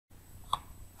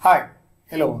Hi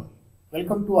hello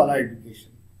welcome to అలా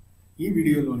education. ఈ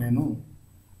వీడియోలో నేను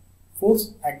force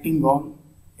acting on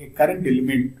a current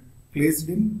element placed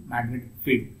in magnetic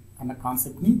field అన్న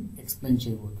కాన్సెప్ట్ని ఎక్స్ప్లెయిన్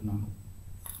చేయబోతున్నాను.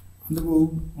 అందుకు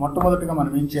మొట్టమొదటిగా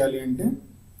మనం ఏం చేయాలి అంటే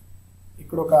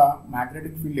ఇక్కడ ఒక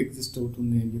మ్యాగ్నెటిక్ ఫీల్డ్ ఎగ్జిస్ట్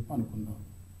అవుతుంది అని చెప్పి అనుకుందాం.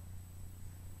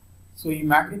 సో ఈ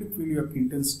మ్యాగ్నెటిక్ ఫీల్డ్ యొక్క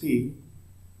ఇంటెన్సిటీ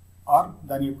ఆర్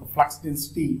దాని యొక్క ఫ్లక్స్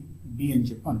డెన్సిటీ B అని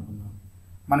చెప్పి అనుకుందాం.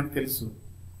 మనకు తెలుసు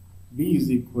B is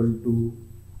equal to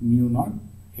mu naught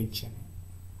H అని,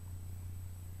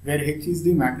 where H is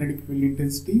the magnetic field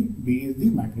intensity, B is the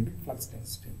magnetic flux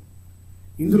density.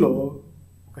 ఇందులో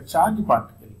ఒక ఛార్జ్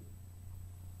పార్టికల్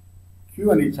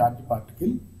Q అనే ఛార్జ్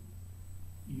పార్టికల్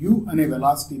U అనే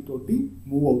వెలాసిటీ తోటి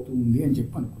మూవ్ అవుతూ ఉంది అని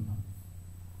చెప్పి అనుకున్నాం.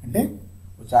 అంటే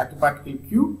ఒక ఛార్జ్ పార్టికల్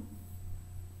Q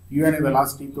U అనే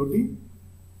వెలాసిటీ తోటి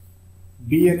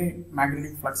B అనే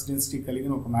మ్యాగ్నెటిక్ ఫ్లక్స్ డెన్సిటీ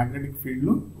కలిగిన ఒక మ్యాగ్నెటిక్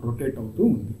ఫీల్డ్లో రొటేట్ అవుతూ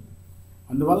ఉంది.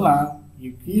 అందువల్ల ఈ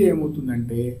Q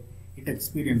ఏమవుతుందంటే it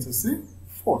experiences A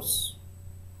force.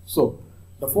 So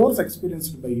the force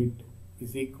experienced by it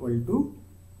is equal to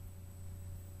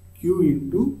Q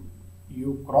into U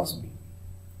cross B.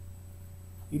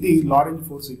 ఇది లారెంజ్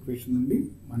ఫోర్స్ ఈక్వేషన్ నుండి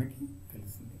మనకి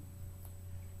తెలిసింది.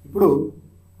 ఇప్పుడు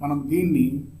మనం దీన్ని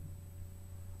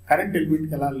కరెంట్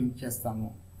ఎలిమెంట్కి ఎలా లింక్ చేస్తాము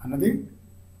అన్నది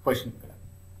క్వశ్చన్. ఇక్కడ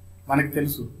మనకి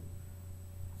తెలుసు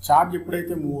ఛార్జ్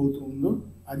ఎప్పుడైతే మూవ్ అవుతుందో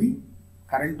అది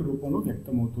కరెంట్ రూపంలో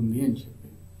వ్యక్తమవుతుంది అని చెప్పి.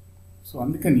 సో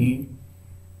అందుకని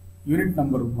యూనిట్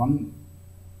నెంబర్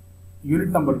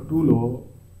 2లో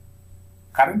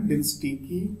కరెంట్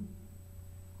డెన్సిటీకి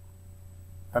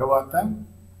తర్వాత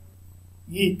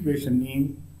ఈ ఈక్వేషన్ని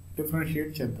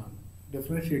డిఫరెన్షియేట్ చేద్దాం.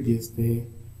 డిఫరెన్షియేట్ చేస్తే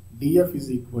dF is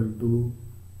equal to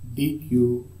dq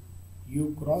U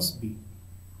cross B.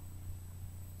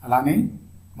 అలానే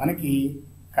మనకి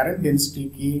కరెంట్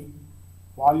డెన్సిటీకి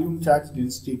వాల్యూమ్ ఛార్జ్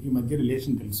డెన్సిటీకి మధ్య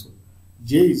రిలేషన్ తెలుసు.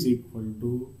 J is equal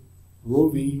to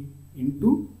ρV into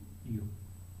U.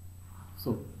 So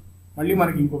మళ్ళీ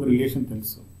మనకి ఇంకొక రిలేషన్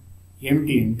తెలుసు.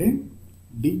 ఏమిటి అంటే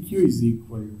dq is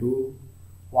equal to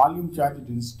volume charge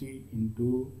density into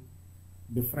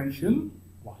differential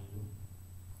volume.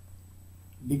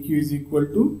 dq is equal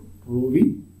to ρV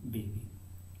dV.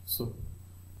 So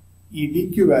ఈ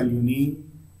dq వాల్యూని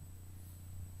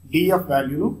dF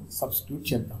వాల్యూలో సబ్స్టిట్యూట్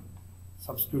చేద్దాం.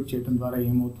 సబ్స్టిట్యూట్ చేయడం ద్వారా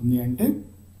ఏమవుతుంది అంటే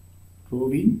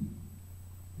ρV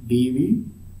dV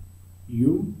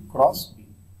U cross B.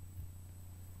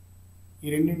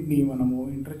 ఈ రెండింటిని మనము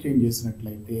ఇంటర్చేంజ్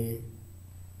చేసినట్లయితే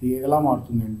ఇది ఎలా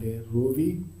మారుతుందంటే ρV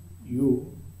U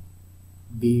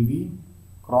dV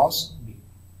cross B.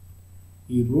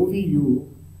 ఈ ρV U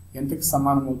ఎంతకి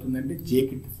సమానం అవుతుందంటే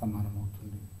Jకి సమానం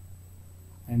అవుతుంది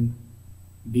and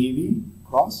dV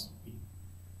cross B.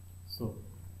 So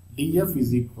dF is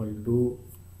equal to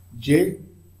J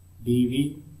dV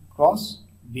cross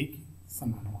Bకి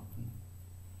సమానం అవుతుంది.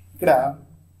 ఇక్కడ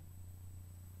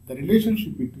the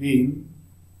relationship between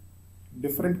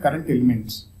different current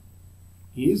elements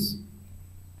is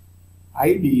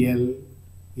IDL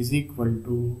is equal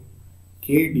to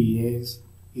KDS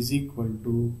is equal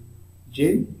to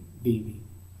JDV.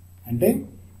 అంటే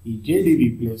ఈ JDV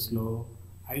ప్లేస్లో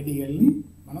ఐడియల్ని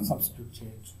మనం సబ్స్టిట్యూట్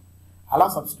చేయొచ్చు. అలా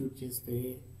సబ్స్టిట్యూట్ చేస్తే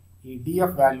ఈ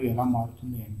DF వాల్యూ ఎలా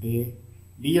మారుతుంది అంటే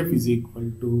DF is equal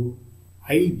to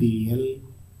IDL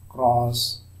cross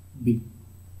B.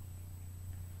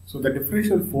 So the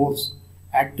differential force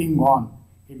acting on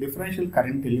a differential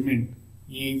current element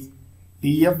is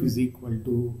DF is equal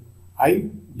to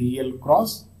IDL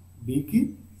cross B కి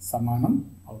సమానం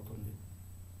అవుతుంది.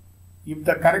 If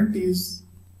the current is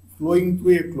flowing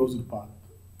through a closed path.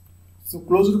 So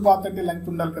closed path అంటే length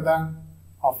ఉండాలి కదా,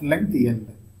 of length L.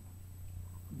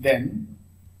 Then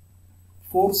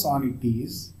force on it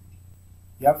is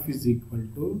F is equal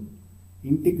to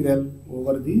integral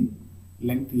over the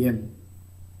length L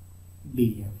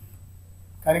dF.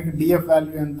 కానీ ఇక్కడ dF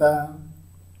value ఎంత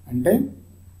అంటే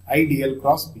IDL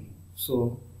cross B. So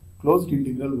closed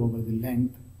integral over the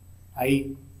length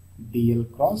IDL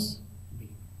cross B.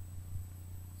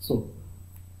 So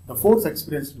the force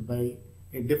experienced by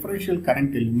a differential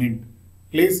current element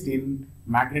placed in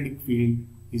magnetic field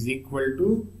is equal to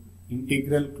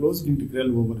integral closed integral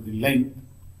over the length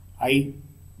I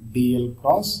dl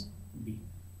cross B.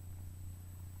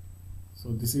 So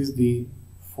this is the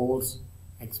force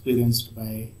experienced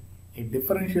by a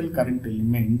differential current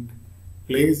element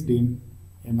placed in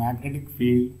a magnetic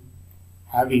field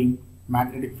having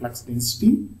magnetic flux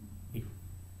density B.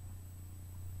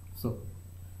 So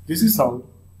this is how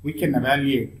we can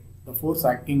evaluate the force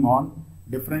acting on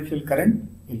differential current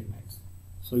elements.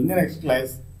 So in the next class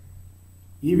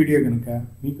ఈ video కనుక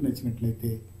మీకు నచ్చినట్లయితే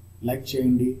like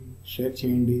చేయండి, share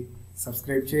చేయండి,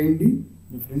 subscribe చేయండి,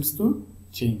 మీ ఫ్రెండ్స్తో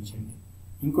చేయించండి.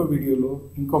 ఇంకో వీడియోలో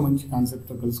ఇంకో మంచి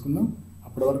కాన్సెప్ట్తో కలుసుకుందాం.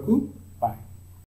 అప్పటి వరకు బాయ్.